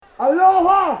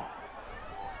Aloha!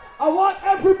 I want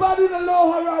everybody in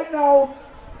Aloha right now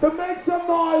to make some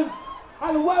noise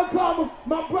and welcome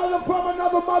my brother from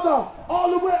another mother,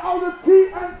 all the way out of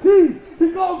TNT.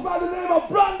 He goes by the name of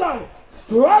Brandon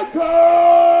Striker!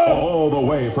 All the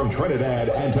way from Trinidad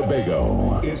and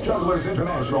Tobago, it's Jugglers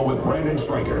International with Brandon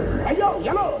Striker. Hey yo,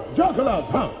 Jugglers,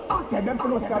 huh? That's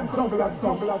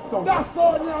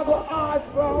all you go hard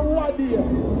for 1 year.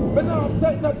 But now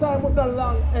take no time with the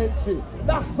long entry.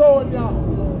 That's all you.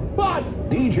 But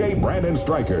DJ Brandon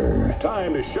Striker,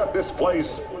 time to shut this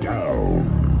place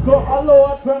down. so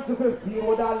Aloha 2015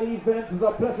 with our event. It's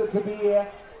a pleasure to be here.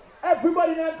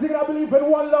 Everybody in Antigua, I believe in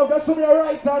one love. Just show me a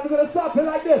right hand. We're going to start it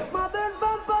like this. Modern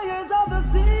vampires of the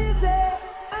season.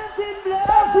 Anti-blood.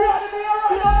 Everybody in the air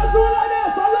right now, let's do it like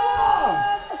this. Aloha!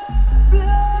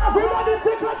 Everybody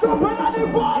take a jump and on the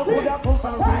party.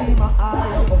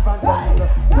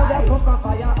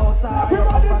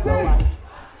 Everybody sing.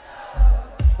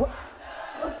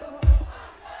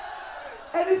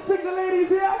 Any single ladies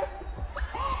here?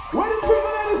 Where the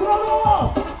single ladies in Aloha?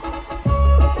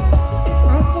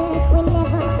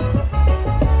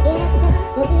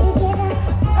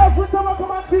 Every time I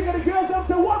come and sing, the girls them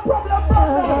say, what problem,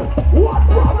 brother? What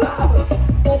problem?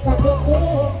 It's a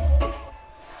pity.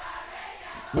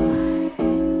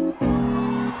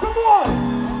 Come on!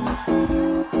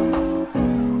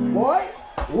 Boy,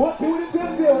 what do you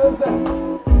think there was that?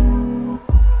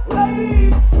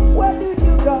 Ladies, Where did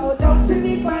you go? Don't you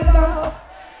need my love?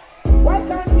 Why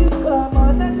can't you come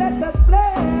on and let us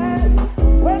play?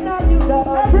 When are you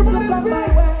done? Everybody Come sing. my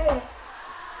way.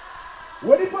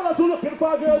 where the fellas who looking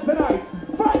for a girl tonight?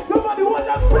 Find somebody who want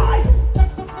them right!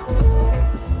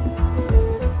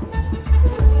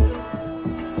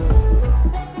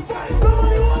 Find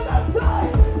somebody who want them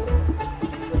right!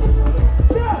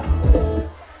 Yeah!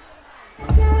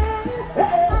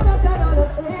 Hey! I'm not gonna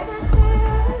understand that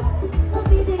I'll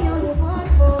be the only one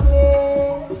for me.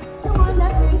 The one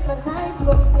that makes my night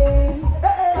look big.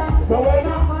 Hey! So when I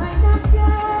Find that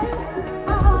girl,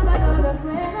 all I know is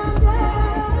when I'm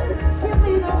there, she'll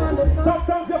be the one that's on.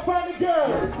 sometimes you find a girl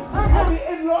and the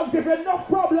in-laws give you enough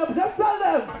problems, just tell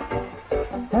them!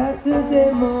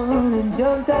 Saturday morning,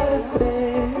 jumped out of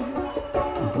bed,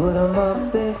 put on my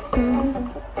best suit,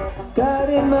 got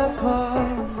in my car,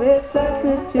 race I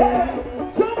could Hey! jet,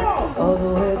 Come on! all the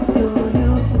way to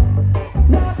you.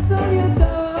 Knocked on your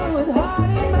door with heart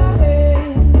in my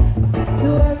head, to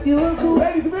ask you a good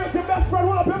Ladies, if you're your best friend,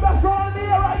 hold up your best friend in the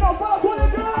air right now. Fellas, hold your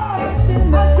girl!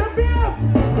 question. Action babes!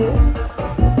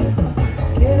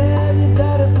 Can I have your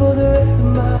daughter for the rest of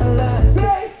my life?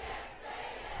 Say!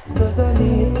 Cause I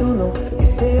need to know. You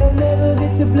say I'll never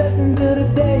get your blessing till the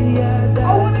day I die. I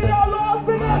want to hear y'all all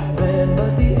sing it! Friend,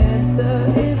 but the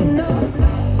answer is no.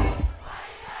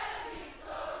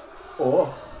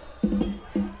 Oh.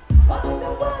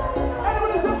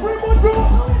 Anybody say free Mojo?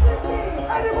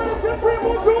 Anybody say free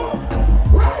Mojo?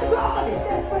 Right on!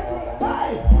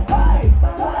 Hey! Hey!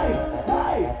 Hey!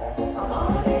 Hey!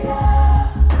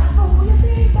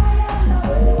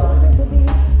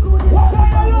 What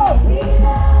kind of love? With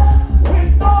love.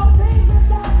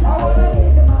 I wanna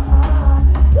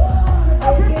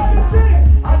everybody sing!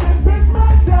 I just pick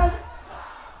myself!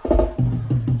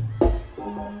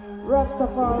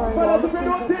 Rastafari. Fellas, if you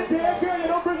don't take care of girl, you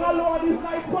don't bring along these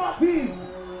nice parties.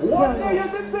 One day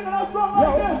you've been singing a song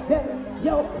like this.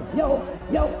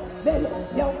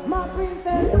 Yo, my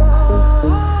princess.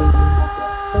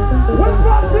 What's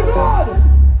wrong to God?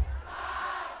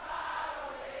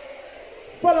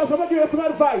 Fellas, I'm gonna give you some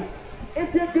advice.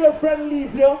 If your girlfriend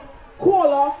leaves you, call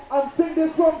her and sing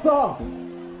this song to her.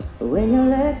 When your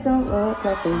legs don't work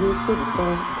like they used to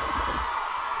before.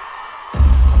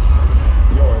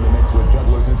 You're in the mix with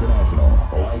Jugglers International,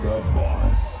 like a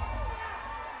boss.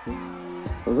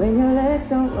 When your legs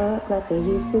don't work like they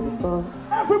used to before.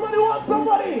 Everybody wants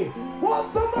somebody!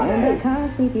 Wants And I somebody!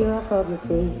 can't sweep you off of your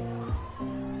feet.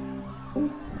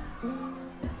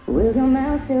 Will your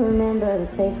mouth still remember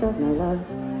the taste of my love?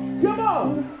 Come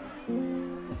on!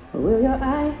 Will your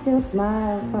eyes still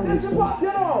smile from This is me? what you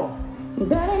know!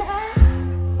 Darling, I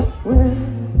will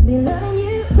be loving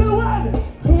you Till when?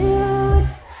 till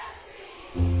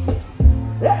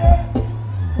Hey!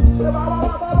 Ba, ba, ba, ba,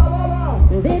 ba,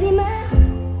 ba. baby, my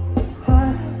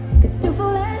heart could still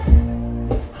fall as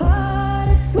hard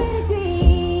at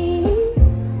 23.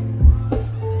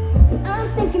 And I'm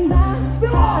thinking about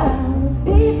how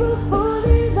people fall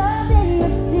in love in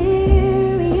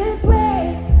mysterious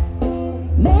ways.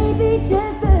 Maybe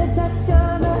just a touch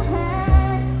of a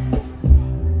hand.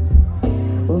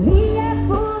 Well, me, I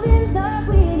fall in love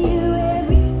with you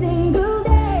every single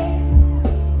day.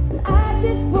 And I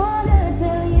just wanna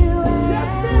tell you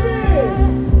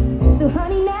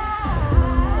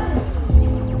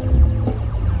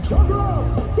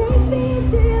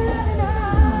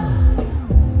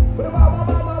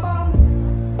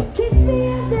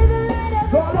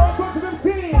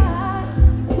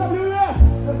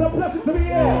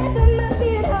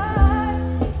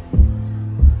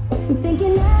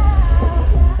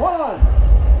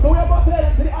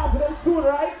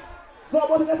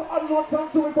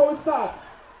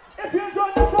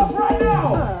enjoying yourself right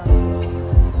now.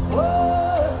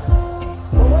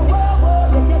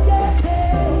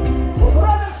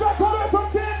 Brandon Strike all the way from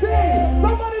TNT.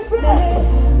 Somebody say.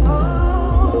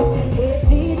 Hey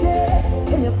DJ,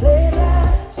 can you play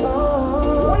that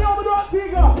song? What you want to do,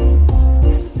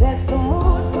 Antigua? Set the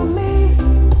mood for me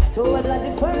to a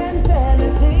different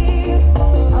energy.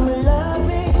 I'm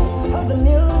loving of the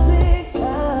music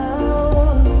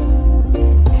sounds.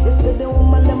 You said the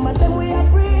woman, them we are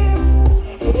brave.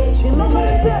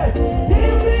 Somebody say,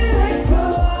 give me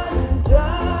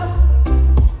drop.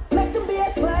 Make the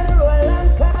bass line roll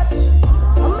and catch.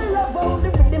 I'm in love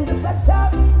with the rhythm just a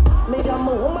tap. Make a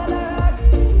woman a rock.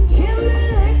 Give me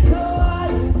liquor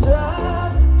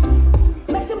drop.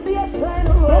 Make the bass line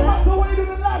roll. no matter what you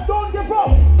do in life, don't give up.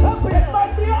 It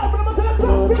might be hard, but I'm going to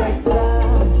tell you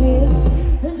something.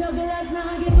 The jugglers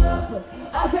not give up.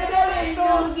 I said there ain't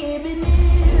no giving in.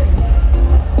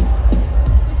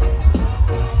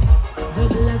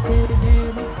 Jugglers say the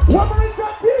dead. One more in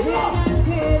Antigua.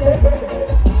 Dead.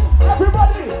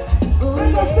 Everybody, Oh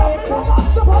make us yeah.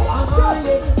 stop, come on.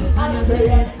 And I say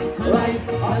left, right.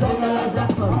 Jugglers are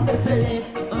come. Left,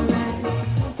 alright.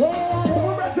 Yeah.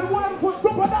 We're ready to one for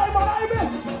Super Diamond,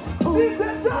 Ibis. DJ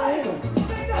Shine.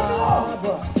 Make that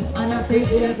go. And I say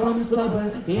here comes trouble,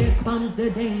 here comes the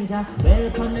danger.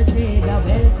 Welcome the Savior,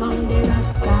 welcome the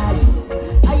Rasta.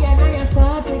 I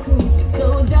start to crew,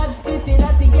 so judge fishing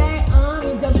that's the guy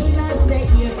army. Jugglers say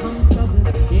here comes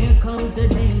trouble, here comes the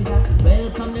danger.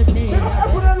 Welcome the You Savior. know,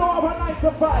 every law of a 9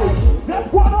 to 5.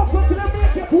 Just one up until you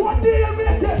make it. One day you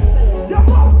make it. You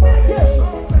must make it.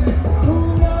 Who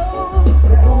knows?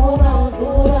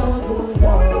 What we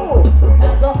do? I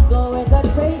just go where the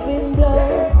craving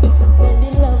blows.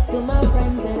 Sending love to my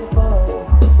friends and foes.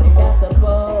 And I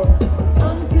suppose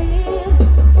I'm pleased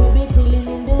to be chilling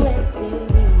in the West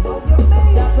Indies.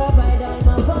 Jah provide all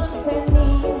my wants and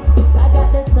needs. I got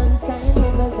the sunshine,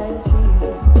 rivers and trees.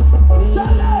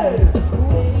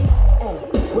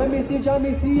 When me see Jah,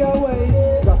 me see a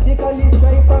way. Drastically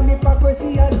straight from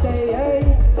hypocrisy and say, hey,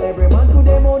 every man to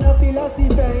them own a philosophy.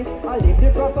 I live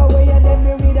the proper way and then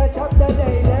me read a chapter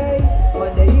daily.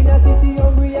 When they in a city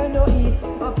hungry and no eat,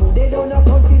 and food they down a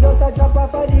country just a drop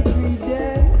off of the tree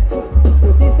then.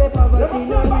 You see say poverty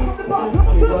no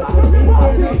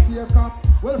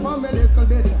Well, from a little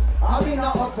bit, I've been a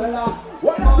hustler.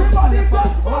 What everybody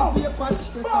gets One paper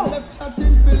chase, left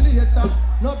chatting for later.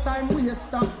 No time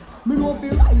waster. Me no be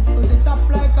rise to the top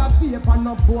like a paper.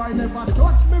 No boy never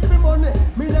touch me for money.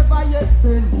 Me never yet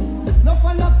friend. No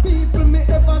follow people me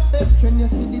ever step. When you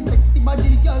see the sexy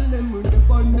body girl, them will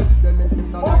never next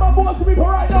them. All my boys people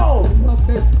right now. No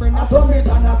best friend, I saw me and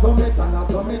I saw me and I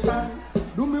saw me.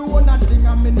 Do me one thing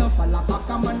and me no follow back.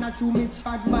 I'm gonna chew me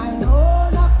chat my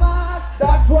own apart.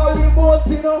 That's why we both,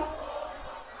 you know.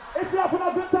 If you have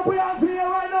enough to put your hands in here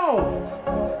right now.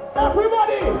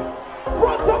 Everybody,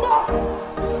 front to back.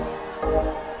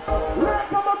 Let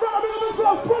come and grab me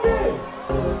yourself, Spooky.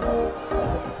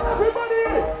 Everybody.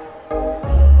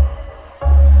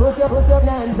 Put your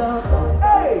hands up.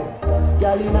 Hey,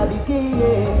 Girl in a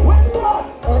bikini. which spot?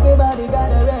 Everybody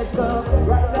got a red cup.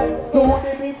 Right next to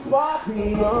the beach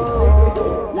party.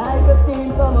 Oh, like a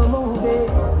scene from a movie.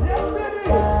 Yes, baby.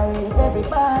 Starring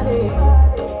everybody.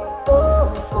 Oh,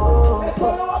 It's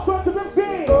all over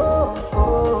 2015.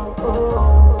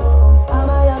 I'm a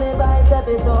Miami Vice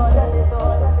episode.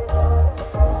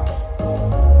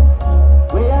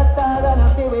 We are star and a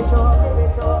TV show.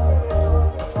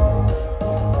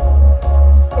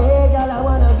 Hey girl, I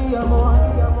wanna be your more.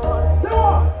 Say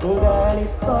what? Girl,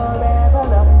 it's forever.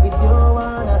 If you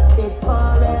wanna, it's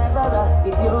forever.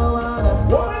 If you wanna.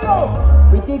 What we do?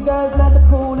 Pretty girls like the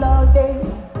cool all day.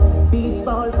 Beach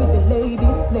ball with the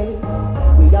ladies play.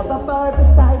 We have a bar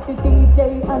beside the DJ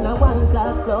and a one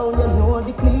class clown, you know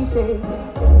the cliche.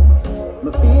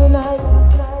 Me feel like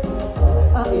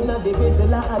in a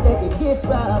division I get a gift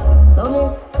wrap. So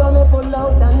me pull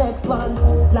out the next one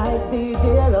like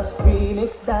DJ Rush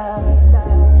remix that.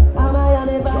 I'm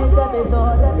Miami Vice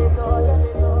episode.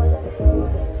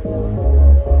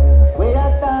 We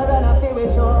are star and a TV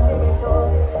show.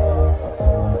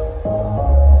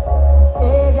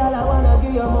 Hey girl, I wanna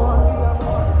give you more.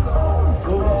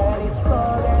 Girl, it's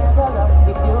forever.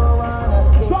 If you wanna,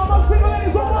 So I'm gonna sing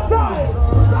ladies one more time.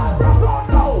 Start rock on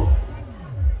now.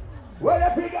 Where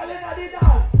the big girl in the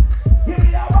dance? Give me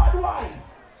a bad wine.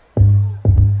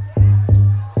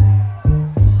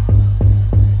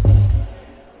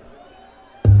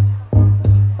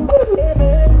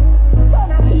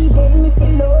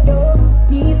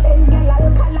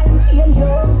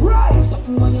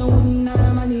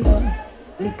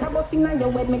 inna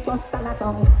your head, make you stand a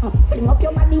song. Fling up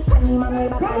your body, pan man, way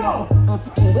back along.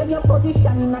 With your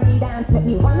position inna the dance, make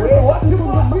me wanna what you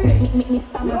want, make me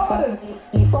stand a song.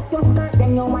 Lift up your skirt,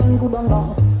 then your wine good on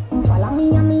long. Follow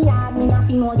me and me yard, me not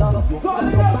fi know you.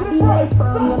 Body right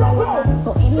firm, you know what.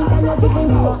 So anytime you dig in,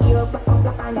 you don't hear black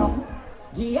and young.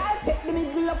 Yeah, take the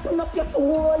middle up, put up your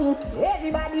soul.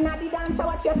 Everybody not the dance, so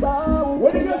watch your soul.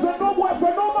 When you get no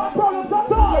boyfriend, no man problems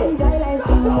at all. Enjoy life, that's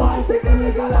how I take the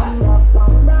nigga and rock,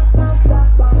 rock, rock, rock, rock,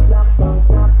 rock, rock, rock,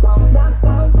 rock, rock, rock,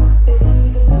 rock. Take the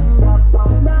nigga and rock,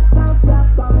 rock, rock, rock,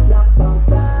 rock, rock, rock,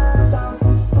 rock, rock.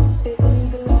 Take the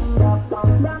nigga and rock,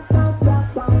 rock, rock, rock, rock,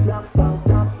 rock, rock, rock,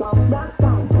 rock, rock,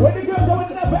 rock. When the girls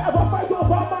would never ever fight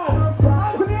over a man.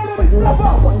 Anthony Ellis, never.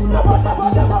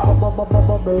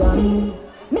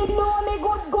 Me know me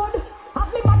good.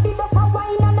 Have me body just a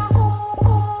wine and a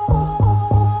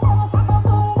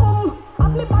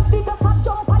Have me body just a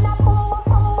jump and a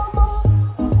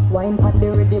Wine pon the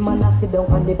rhythm and I sit down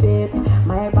on the bed.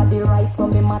 My body right so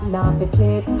me mad now fi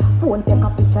cheat. Phone take a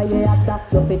picture, yeah,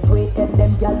 that you fit wait. Tell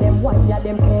them girl them wine, yeah,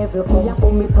 them careful. Me a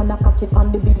boom it and a catch it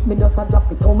on the beat. Me just a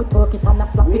drop it, how me twerk it and a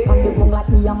slap it on the room like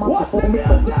me a map it. How me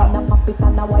set it and a pop it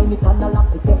and a wine it and a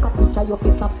lap it. Take a picture, you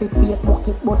fit snap it, Facebook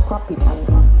it, but crop it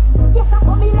and yes, I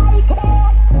for me like it.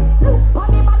 Look on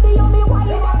me body, you me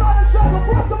wine.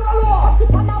 Watch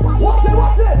it and a wine.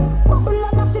 Watch it. Bubble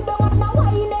and a sit down and a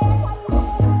wine.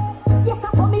 Yes, I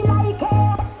for me like it.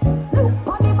 Look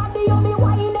on me body, you me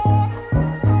wine.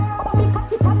 Oh, me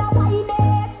catch it and a wine.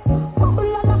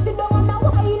 Bubble and a sit down and a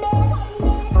wine.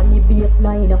 On the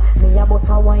baseline, me a bust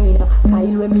a wine.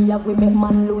 Style when me have we make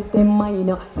man lose them mind.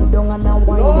 Sit down and a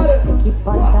wine. Take it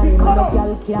on time. No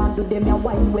girl can't do them a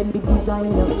wine when we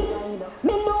design.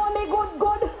 Me know me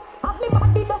good. Have me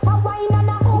body just a wine and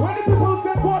a When the people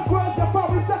say God first, the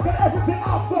family second, everything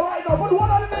after right now. But what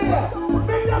are the niggas?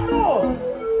 Make them know.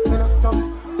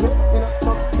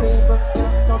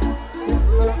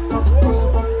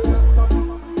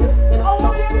 I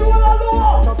want to hear you all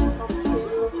know.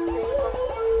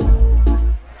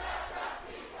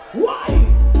 Why?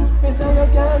 Me say you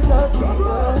can't trust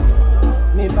people.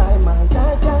 Me buy my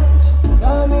cash.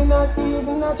 Girl, me not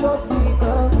even a trust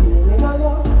people. Me know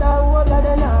you, that word of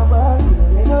the number.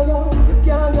 Me know you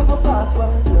can't get a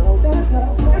password. No, that's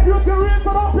not. If you can read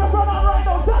from up your front right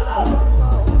now, tell them.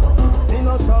 Me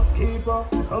no shopkeeper,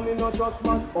 and me no trust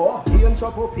man. Oh. He ain't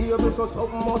chop up here, so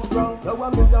something must wrong. Now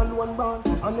a $1 band,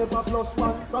 and never plus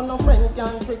one. So no friend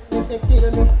can trick me, they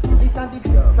kill me. This and the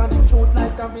and the truth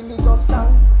like a religious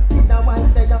song. See the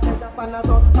wife there, fed up and a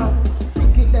husband.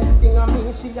 Wickedest thing I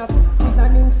mean, she a with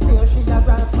an instinct, she a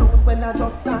grassroots when I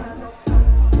just sang.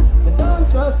 You don't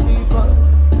trust people.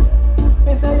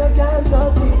 Me say you can't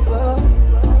trust people.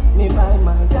 Me buy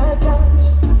my cash.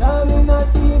 Girl, me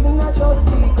not even a trust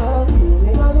people.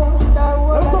 Me know you, that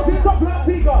word Let's of talk to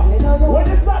Antigua. When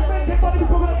they start making money,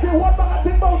 people gonna say what bag of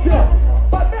thing about you.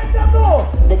 But make them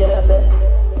know. They get say,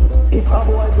 if a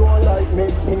boy don't like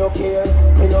me no care.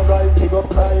 Me no guy fig up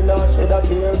cry nor shed a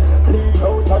tear. Please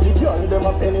out of the girl, them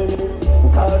a penny me.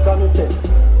 Cause I'm me say,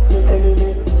 me enemy.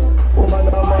 Woman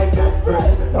are my best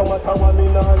friend. No matter what me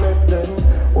nah left them.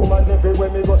 Woman everywhere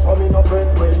me go so me no break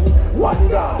when. One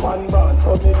girl, one band,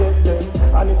 so me get them.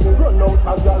 And if me run out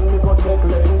a girl, me go check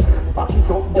lane. Back it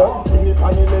up down, bring it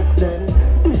on the left then.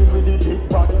 Deal with the big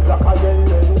body black again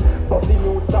then. But the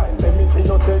new style, let me see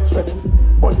no set trend.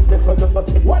 But if there's just not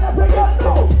take What I bring us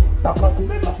now? Takati,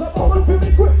 Make us up over to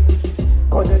me quick.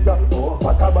 Konega,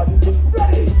 what a body.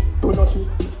 Ready? Do no shit,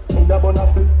 in the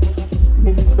bonafide.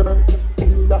 Minister,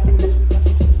 in the file.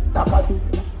 Takati,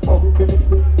 over to me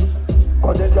quick.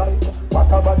 Konega,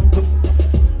 what a body.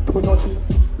 Do no shit,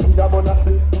 in the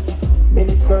bonafide.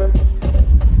 Minister.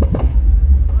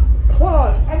 Hold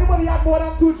on. Anybody have more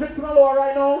than 2 drinks in Aloha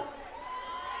right now?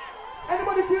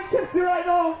 Anybody feel tipsy right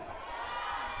now?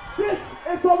 This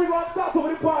is how we gonna start over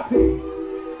the party.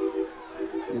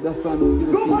 Yeah, that's why I'm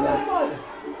still Go feel for like, Diamond.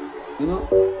 you know,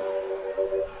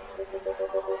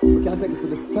 we can't take it to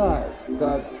the stars,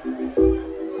 because,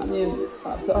 I mean,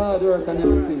 after hard work and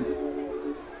everything,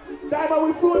 Diamond,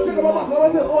 we soon drink about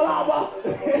what's it? Aloha.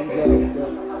 enjoy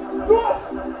yourself. To us.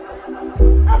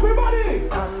 Everybody.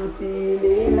 I'm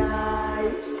feeling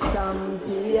like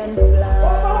champion All my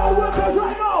fly. hard workers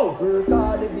right now. Work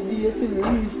hard every day till we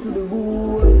reach to the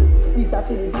goal. These are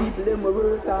the people them we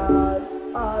work hard.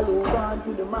 All who want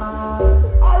to the mark.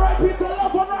 Alright, people,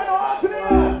 love one right now.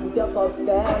 Anthony. Put your cups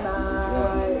stand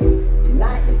high.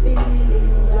 Like the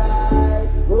feeling's right.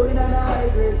 Going on a high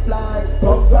grade flight.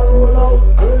 Cups are roll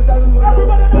out. Girls are roll out.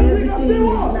 Everybody, let's Everything sing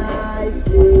is a nice.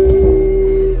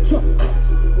 Yeah.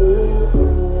 Oh, oh, oh,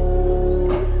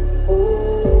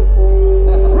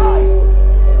 oh. Right.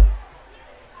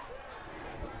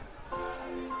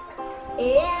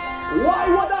 Yeah. Why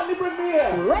would that bring me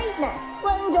here? Greatness.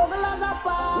 When jugglers are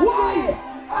party. Why?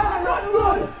 I'm not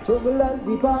good. Jugglers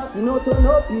the party, no turn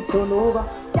up, you turn over.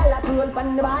 Y'all a roll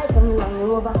on the bike and long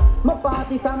over. My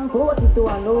party from 40 to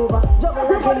Anova.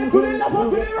 Everybody to the left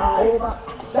and to the right. Over.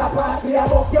 The party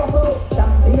above your boat.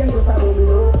 Champagne just a roll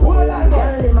low. Hold on.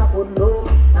 Girl, them a put low.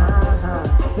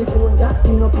 The phone jack,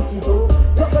 you no pick it up.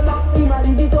 Juggler, him a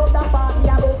leave it up. The party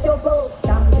above your boat.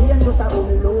 Champagne just a roll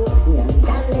low.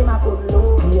 Girl, them a put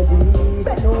low. Baby,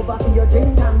 bend over for your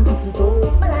drink and pick it up.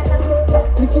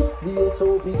 Click it, the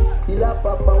SOB. Still a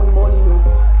papa with money no.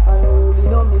 And only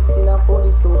no mixing a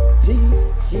funny stuff.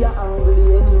 She a angle the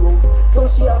anyway. So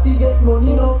she have to get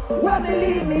money no. When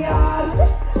they leave me on.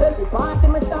 Every party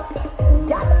me stop.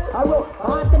 Yeah, I rock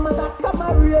party me got. Come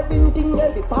a raving thing.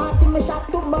 Every party me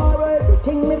shop tomorrow.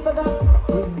 Everything me forgot.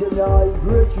 With them high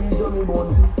great trees on me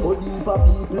money. For deep a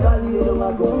people and lay down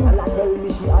a gun. And I tell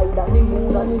me she hide on the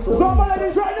moon and the sun. Somebody like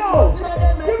this right now.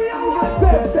 Give me a one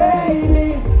step,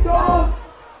 baby. Don't.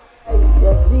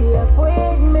 You see if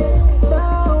with me.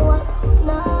 Don't watch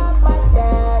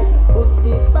nobody. Put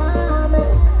it by me.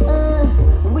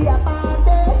 We a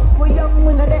party. We young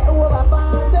when they over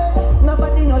party.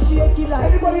 Nobody no shake it like.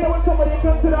 Anybody here with somebody you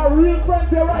consider a real friend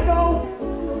here right now?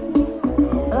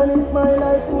 And if my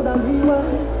life would have been one.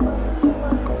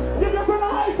 Give your friend a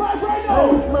high five right And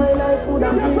now. if my life would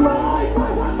Give have your been friend a one. high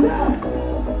five right there.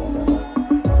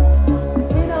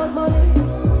 Without money,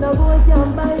 no boy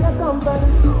can buy a company.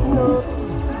 No.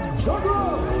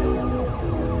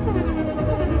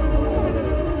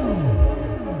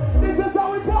 This is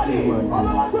how we party.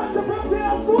 Aloha 2050,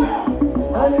 I swear.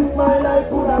 And if my life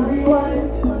would have been one.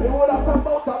 It would have come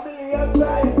out a million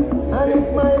times. And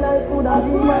if my life would I have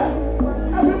been swear.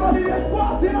 one. Everybody is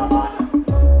partying, man.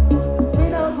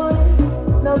 Without money,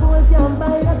 no boy can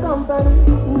buy a company.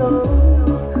 No.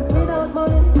 Without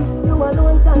money, you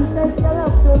alone can test your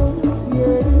afternoon.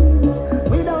 Yeah.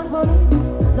 Without money,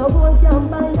 no boy can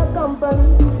buy a company.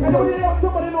 Anybody have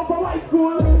somebody know from high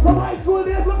school? From high school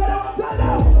days, look at them and tell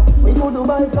them. We go to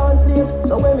buy cornflakes,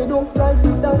 so when we do fry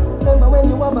fritters. Remember when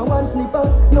you have a one slipper?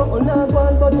 No one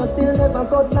one, but you still never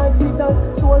got like sitters.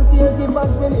 Soul care give us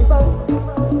really fast.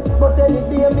 But tell it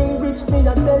be me rich, me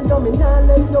a tell you me nah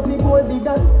let you be gold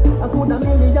digger. I could a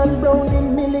million brown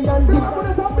in million Bring big. up with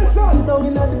this ambition. Down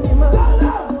in the beamer. Tell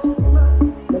them.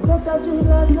 Me got a drink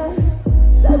last night,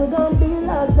 say we gon' be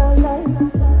last and life.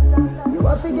 You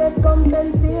have to get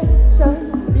compensation,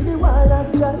 be the wall and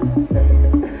strife.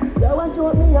 You want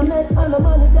to me a make all the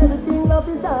money, everything love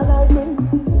is all I bring.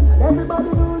 And everybody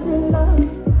who's in love,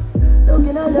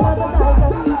 looking at the other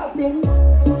side of thing.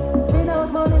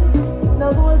 Without money,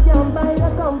 no gold can buy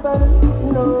a company.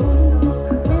 No,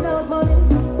 without money,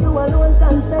 you alone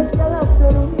can test your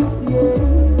afternoon.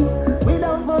 Yeah,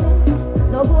 without money,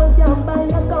 no gold can buy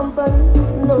a company.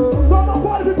 No. So I'm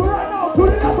party people right now. To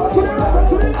the left, and to the right, and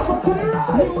to the left, and to the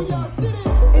right.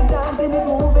 It's dancing, it's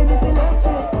moving, it's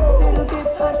electric. Little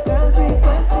kids, hot girls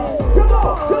requesting. Come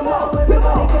on, come on, come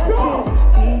on, go.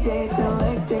 DJ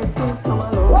select this, come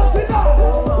along. What's it now?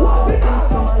 What's it now?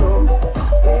 Come along.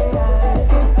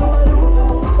 Yeah, come along.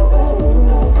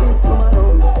 Come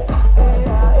along.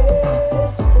 Yeah,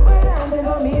 we're dancing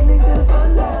from evening till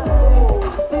sunlight.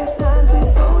 This dance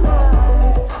is so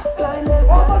nice. Climb the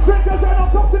All my drinkers right now,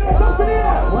 come to the here, come to the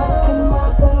here. What's in my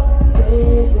cup?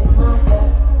 Stays in my cup.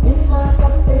 In my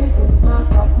cup, stays in my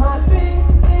cup. My drink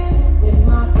is in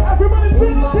my cup. Everybody sing In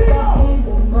it my here. cup is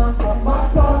in my cup. My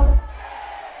cup.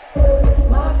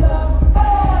 My cup.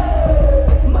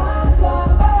 My cup.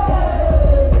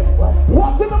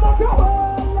 What's in the mock up? Oh,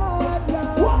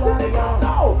 What's in the cup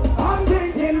now? I'm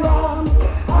drinking rum.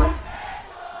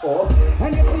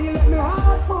 and you feel like my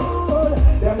heart full.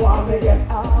 Them want me get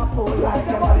awful. Like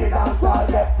everybody dance all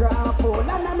get grapple.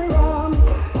 And I'm rum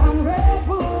and Red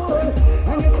Bull.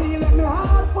 And you feel like my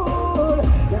heart full.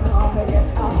 Them want me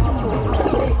get awful.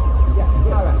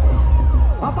 Yeah, alright.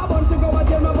 If I want to go and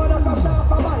tell my mother come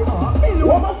shop a bike.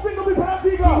 What my single people in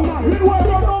Antigua? You know I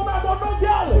don't know man, but no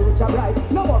girl. Which I'm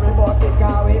right. No worry about the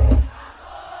car way.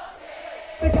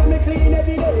 Because me clean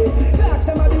every day. Clocks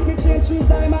and my big change 3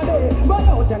 times a day. But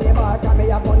out on the mark and me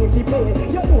have money to pay.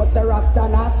 You know it's a rasta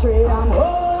and a stray. I'm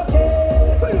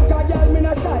okay. So look at girl, me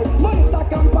no shy. Money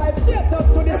stack and pipe straight up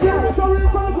to the If you're sky. not a real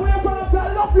friend, go in front and say,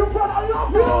 I love you, friend, I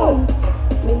love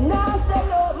you. Me nah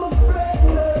sell out my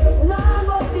friend. Nah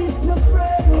got this no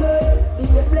friend.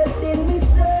 Be a blessing, me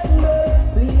send.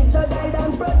 Please your guide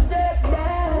and protect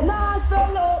them. Nah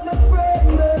sell out my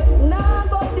friend. Nah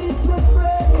got this no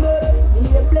friend.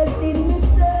 Be a blessing, me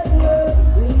send.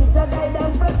 Please your guide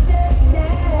and protect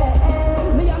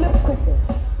them. Me and me quick.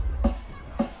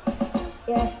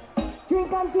 Yeah.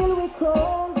 it until we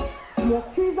crown.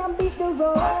 Smoke trees and beat the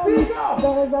road. Antigua.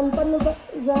 Girls and fun of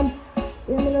vision.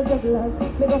 We me no jugglers.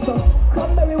 Me go so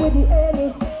cranberry with the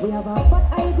Annie. We have a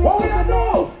fat eye grade. What we gonna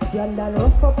do? London,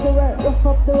 rough up the world, rough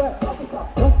up the world,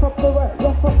 rough up the world,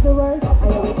 rough up the world.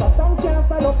 And with a song can't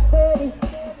stand up steady.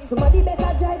 Somebody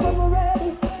better drive when we're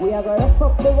ready. We are gonna rough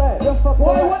up the world, rough up the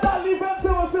Boy, world. what that leave them to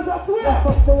us is a swear. Rough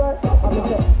up the world. I'm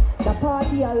say the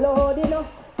party are loud enough.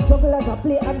 Jugglers a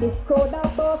play and the crowd a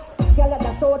bust. Girl at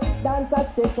the throat, dancers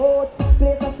step out.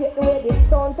 Place a shake the way the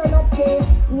sound turn up game.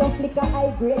 No flicker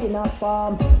high grade in a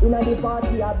farm. In a the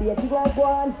party a beating like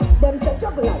one. Them say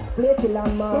jugglers play till a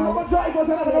man. Play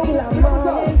till a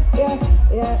man.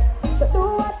 Yeah. So do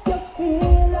what you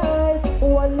feel like.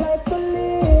 One life to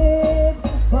live.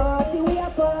 Party we a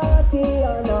party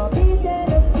on a beat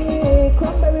Tennessee.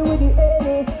 Cranberry with the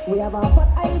Annie. We have a fat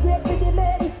high grade with the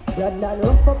lady. London,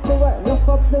 rough up the world, rough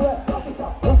up the world, rough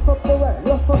up the world,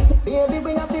 rough up the world. Baby,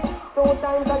 bring a flip 2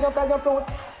 times and you plug your throat.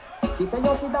 She said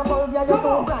you see the bulb, yeah, you're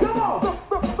too bright.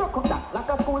 Broke up that like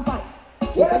a school fight.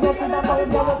 She said you see the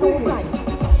bulb, yeah, you're too bright.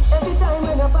 Every time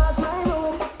when you pass my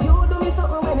room, you do me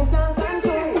something when it can't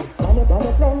control. Can you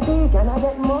plenty, can I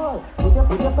get more? Put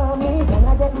your for me, can I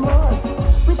get more?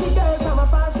 Pretty girls from a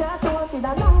far chateau, see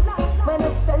the long black, my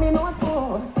next time you know it's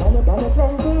more. Can you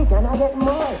plenty, can I get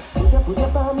more? Put your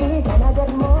for me, can I get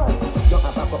more? You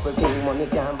have a couple things, money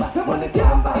can't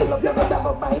buy, love you gotta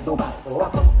go buy to buy.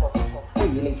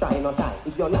 Feeling try not try,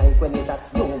 if you like when it's at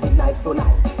you, we like to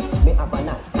like. Me have a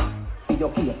nice, see your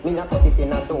key, me not put it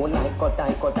in a two like, cut I.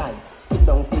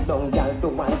 Sit down, girl, do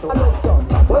one to one.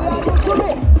 Well, I just to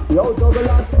me. Yo,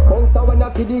 jugglers, bounce a when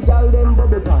I feed the girl, them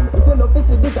bubble pan. If you love to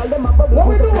see the girl, them a bubble. What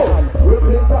we do?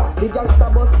 Replace her, the girl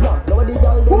stab us snap. Now the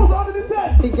girl, them. Who's on the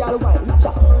set? The girl wine,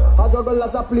 chop. A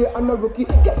jugglers a play and a rookie.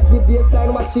 Get the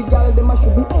baseline, watch the girl, them a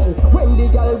should be on. When the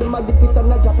girl, them a dip it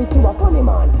and a drop it to a funny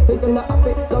man. If you not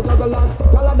happy, so jugglers,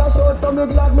 girl a dash out, so me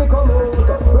glad me come out.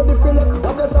 Ready for it,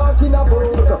 what you talking about?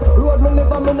 Road me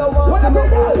live and me no want to know.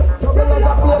 Jugglers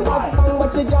a play bad song,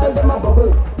 watch the girl, them a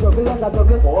bubble. Jugglers a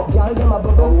juggle, girl, them a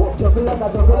bubble. Juggle like a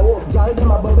juggle, girl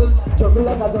dem a bubble. Juggle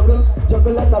like a juggle,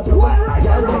 juggle like a juggle,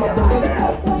 girl dem a bubble.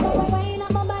 Wind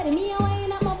up my body, me a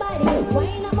wind up my body.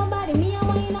 Wind up my body, me a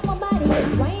wind up my body.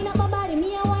 Wind up my body,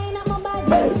 me a wind up my body.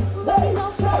 Body no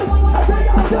problem,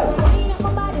 wind up my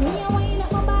body, me a wind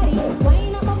up my body.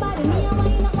 Wind up my body, me a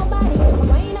wind up my body.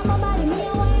 Wind up my body, me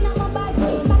a wind up my body.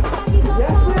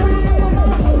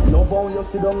 No bound, you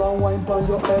sit down and wine pon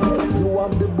your head. You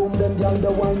want the boom, them gyal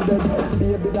the wine dead.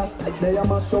 Baby, that's like they a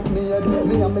mash up me head.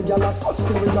 Me and me gyal a touch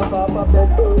the rhythm of a bed.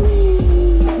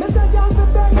 Me say gyal fi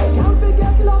beg, can't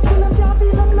forget love till them can't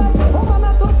feel them leg. Woman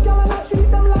a touch gyal and a treat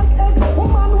them like egg.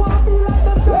 Woman want feel like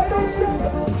them just don't shake.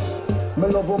 Me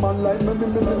love woman like me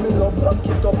love black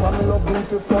it up and me love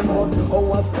beauty from but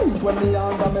how I speak when me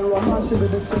under me rum and she do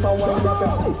the strip and wine up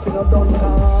and fight in a done now.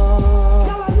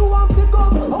 Gyal and you want to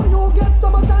come, how you get so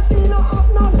much and she no have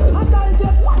none. And I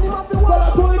get one, you have to Well, walk.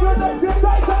 I'm going to get that get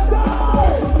tight and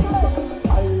die.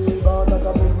 I bought a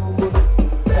bedroom bully.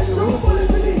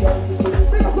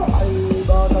 I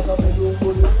bought a bedroom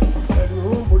bully.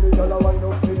 Bedroom bully, gyal a wine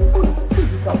up me bully.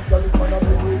 Big cat gyal is man a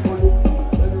bedroom bully.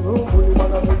 Bedroom bully,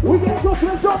 man a bedroom. We get to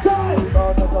finish up time. I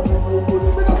bought a bedroom bully.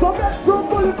 We got some bedroom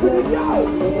bullet for the guy.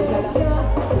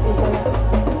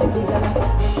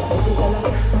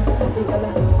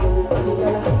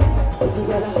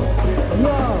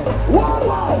 One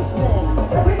was.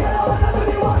 Every girl I wanna do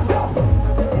the one jump.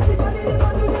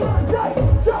 Right,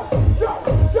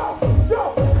 jump.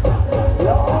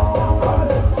 Lord.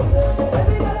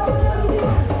 Every girl I wanna do the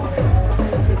one.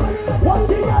 One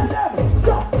thing I love.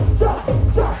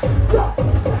 Jump.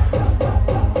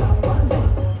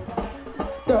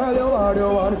 Girl, you are the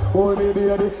one, hold me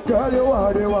baby. Girl, you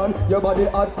are the one. Your body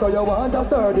hot, so you want a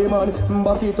sturdy man.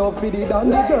 Back it up for the dan,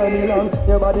 the journey long.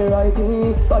 Your body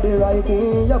righty,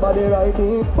 your body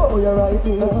righty. Oh, you're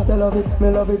righty. You love it, me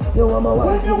love it. You want my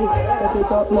wifey. Set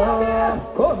it up now.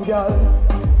 Come, girl.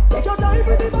 Take your time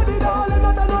with the body, darling.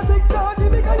 Not a 6:30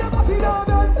 because you're back in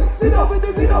order. Sit up with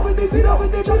this, sit up with this, sit up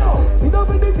with this. Sit up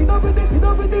with this, sit up with this, sit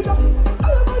up with this.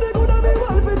 Everybody good and me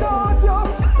want to touch you.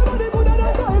 Everybody good and I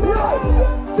sign me. Right.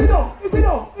 Sit down.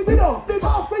 This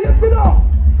after you sit down.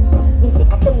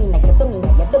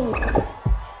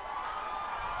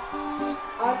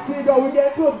 Antigua, we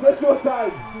get close to the show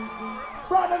time.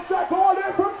 Brandon Strike all the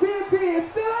way from TNT. It's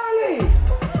still early.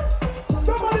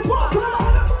 Somebody walk around.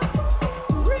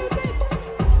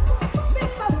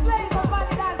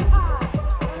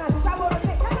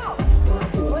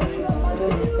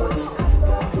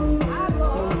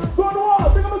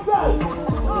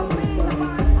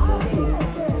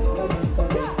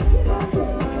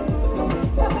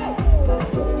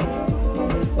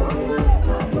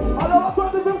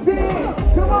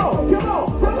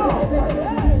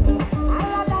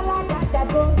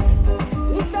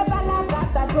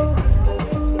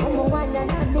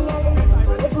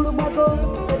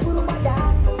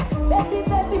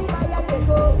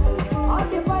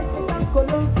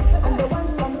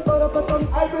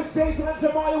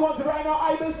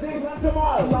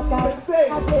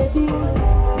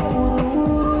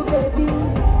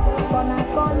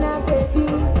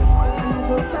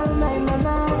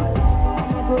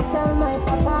 tell my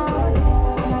papa,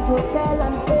 and I go tell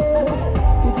and say,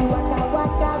 if you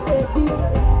waka baby,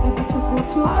 if you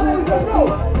chuku baby,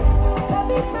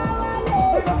 baby sawale,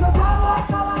 sawa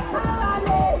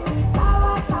sawale,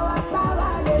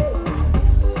 sawale.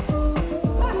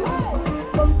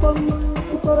 Pom pom,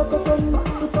 ikorokoton,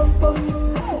 pom pom,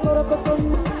 ikorokoton,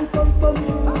 pom pom,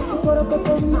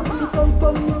 ikorokoton, pom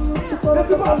pom,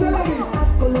 ikorokoton.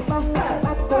 Akolopa,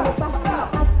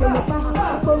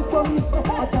 pom pom,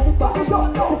 atari pa,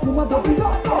 kuma baby,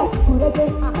 kurege,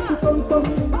 pom pom,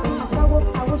 ashawo,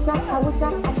 awusha,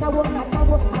 ashawo,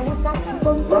 awusha,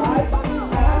 pom pom.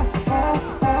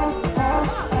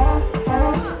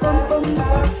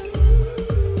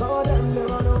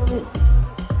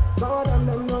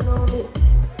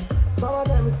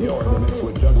 You're in the mix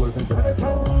with Jugglers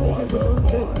International. Live the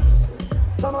boss.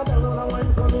 Some of them wanna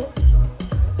wine for me.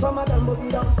 Some of them will be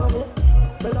down for me.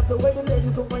 They love the way the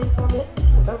ladies will wine for me.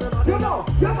 Everybody, you know.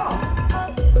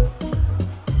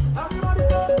 Everybody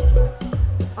know.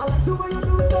 I like the way you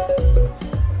do it.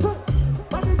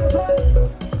 What did you say?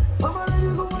 I'm a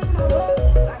ladies who wine on her.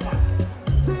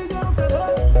 See girls and her.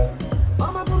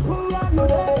 I'm a good pull on you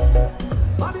there.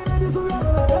 I'm the ladies who run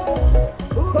on her.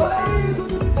 Who the ladies who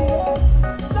do it here.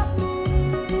 Love me.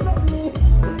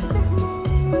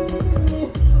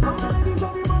 I'm a ladies,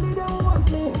 everybody don't want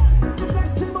me. The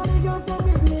sexy money girls come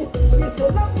with me. She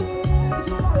still love me,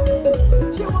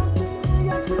 she want me,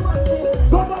 yeah, she want me.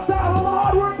 One more time, all the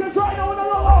hard workers right now in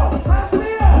Aloha. Hands in the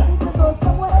air. I need to go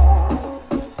somewhere.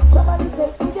 Somebody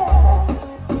take me there.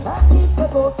 I need to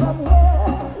go somewhere.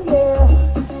 Yeah.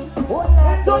 One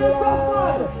night, Enjoy yourself,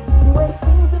 man. see when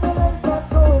things in the life are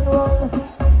going wrong.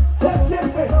 Let's get it.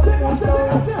 Take us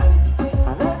it.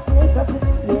 And I think of it,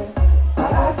 yeah.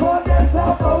 And I forget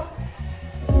about.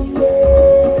 Yeah.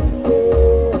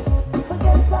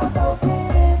 Forget about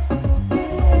it.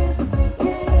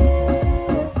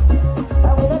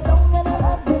 I with a tongue and a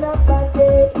hand in a bad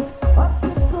day.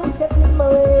 Obstacles get in my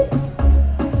way.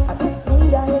 I just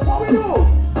need a hit. What we do?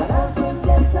 And I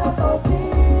forget about it.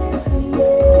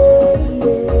 Yeah.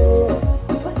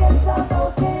 Forget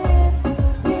about it.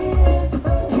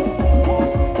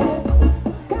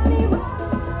 Carnival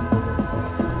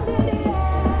in the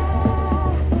air.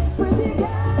 Pretty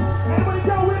girl. Anybody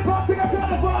can't wait for a thing at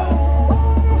carnival?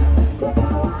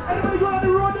 Anybody go on the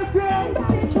road this year?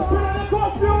 Put on the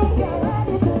costume.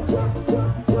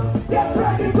 Get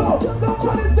ready to go.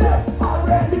 Somebody say, I'm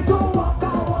ready to walk.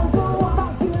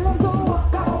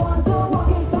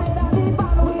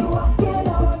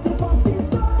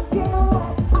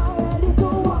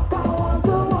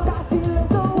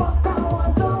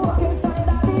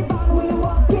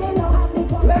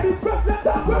 Ladies, question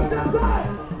time.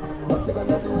 What you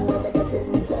gonna do when they get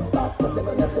in the temper? What you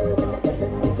gonna say when they get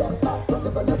in the temper? What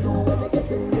you gonna do when they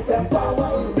get in the temper?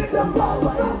 Why? The temper, why?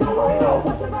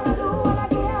 What you gonna do when I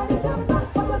get out the temper?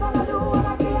 What you gonna do when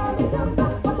I get out the temper?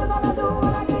 What you gonna do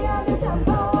when I get out the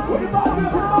temper? What you about to do,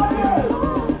 everybody? I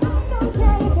don't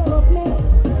care if you love me.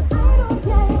 I don't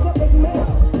care if you pick me.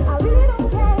 I really don't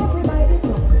care if we might be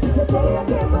so. You say you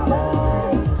give my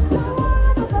mind. Now all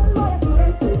of a sudden, boy, you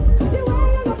can't see. The way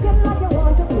you're looking like you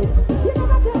want to fit. You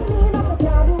never tell me not to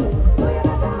can't do it. So you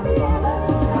better be able.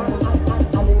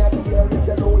 And in a year, if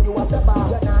you know you a pepper,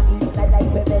 you're not eat like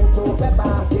pimento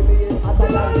pepper. Give me it, I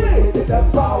said, give me the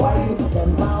temper. Why you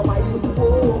temper? Why you go?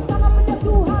 Stand up with your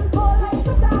two hands full like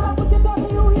butter. Put it on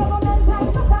you, you're gonna melt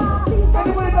like butter. Please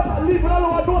Anybody that leave in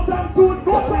Aloha, no time soon.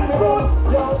 No time soon.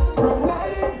 From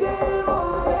night till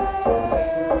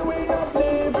morning, we not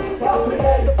living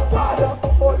confident. Father,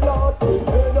 oh Lord,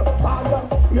 children, Father,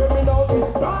 hear me now,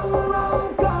 it's song around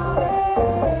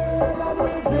calling, and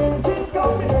we drinking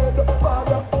confident.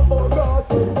 Father, oh Lord,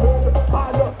 children,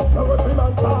 Father, now every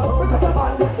man talk.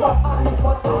 On the spot, on the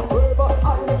spot, on river,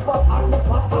 on the spot, on the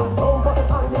spot, on over,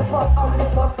 on the spot, on the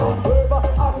spot, on river,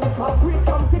 on the spot. We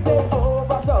come to take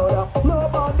over, Dora.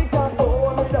 Nobody can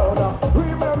hold me down.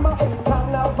 Remember it's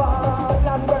carnival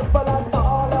and rebel and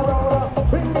all around.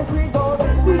 Bring the sweet out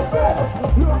in the bed.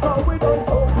 Look how we don't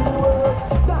talk the word.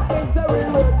 That means that we're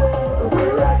ready.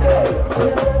 We're ready.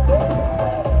 We're ready.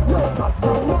 Look at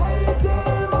the night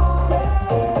till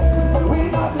morning. We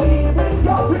not leaving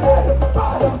confident.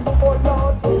 Father, oh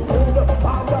Lord, children,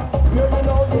 Father, hear me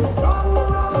now, this song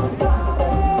around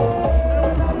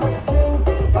calling, and we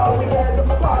drinking confident.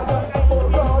 Father, oh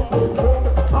Lord, children,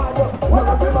 Father, well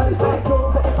everybody say go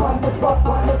on the spot,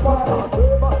 on the spot, on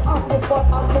river, on the spot,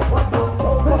 on the spot, on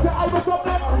over, Let's say, I was up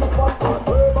next. on the spot, on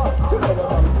river. You know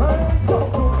what I'm saying? Go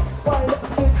good, why not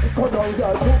sit, go down,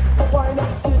 girl, good, why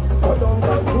not sit, go down,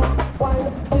 girl, good, why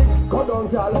not sit, go down,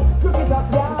 girl, look it up,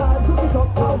 yeah, look it up,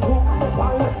 girl, good,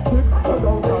 why not sit, go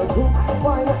down, girl,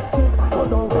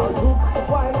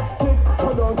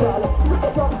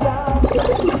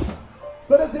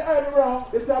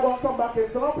 come back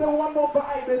in. So I'll play one more for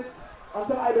Ibis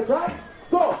until Ibis, right?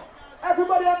 So,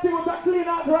 everybody Antigua to clean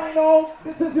out right now.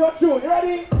 This is your tune. You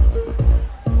ready?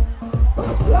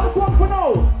 Last one for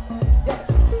now.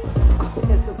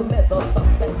 This is the method.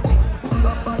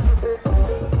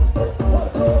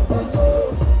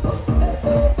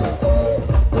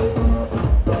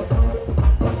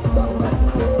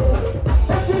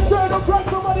 If you try to grab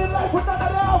somebody in life with none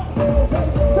of that,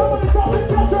 somebody call me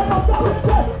just right now, call me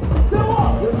just. Say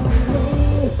what? You see me,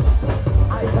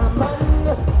 I am man,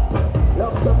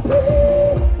 love to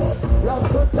play, love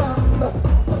to jump.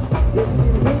 You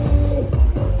see me,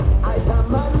 I am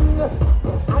man,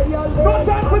 I always No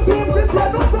time for games this year,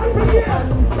 no time for games.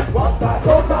 What I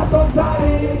don't got no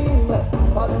time,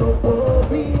 but no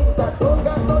worries, I don't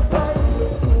got no time.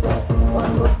 But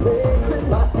no space in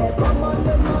my head, I'm on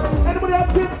the mind. Anybody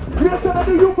have tips? We're gonna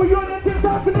do you for you and your kids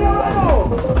out to the air right now.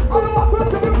 I don't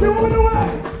want to do you moving away.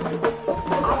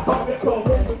 I'm coming home.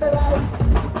 It's the life.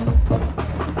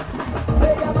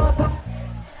 They are not.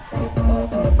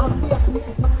 I'm the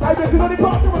I bet you know the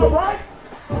partner, right?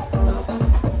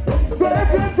 So if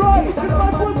you enjoy, it's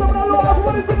my first time in Aloha.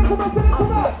 Everybody sing it, come on, sing it,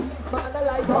 come on.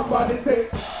 Somebody say.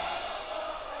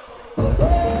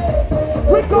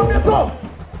 We come, you come.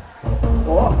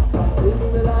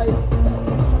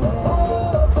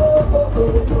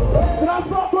 Can I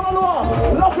start on Aloha?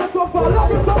 Love you so far, love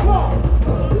you so far.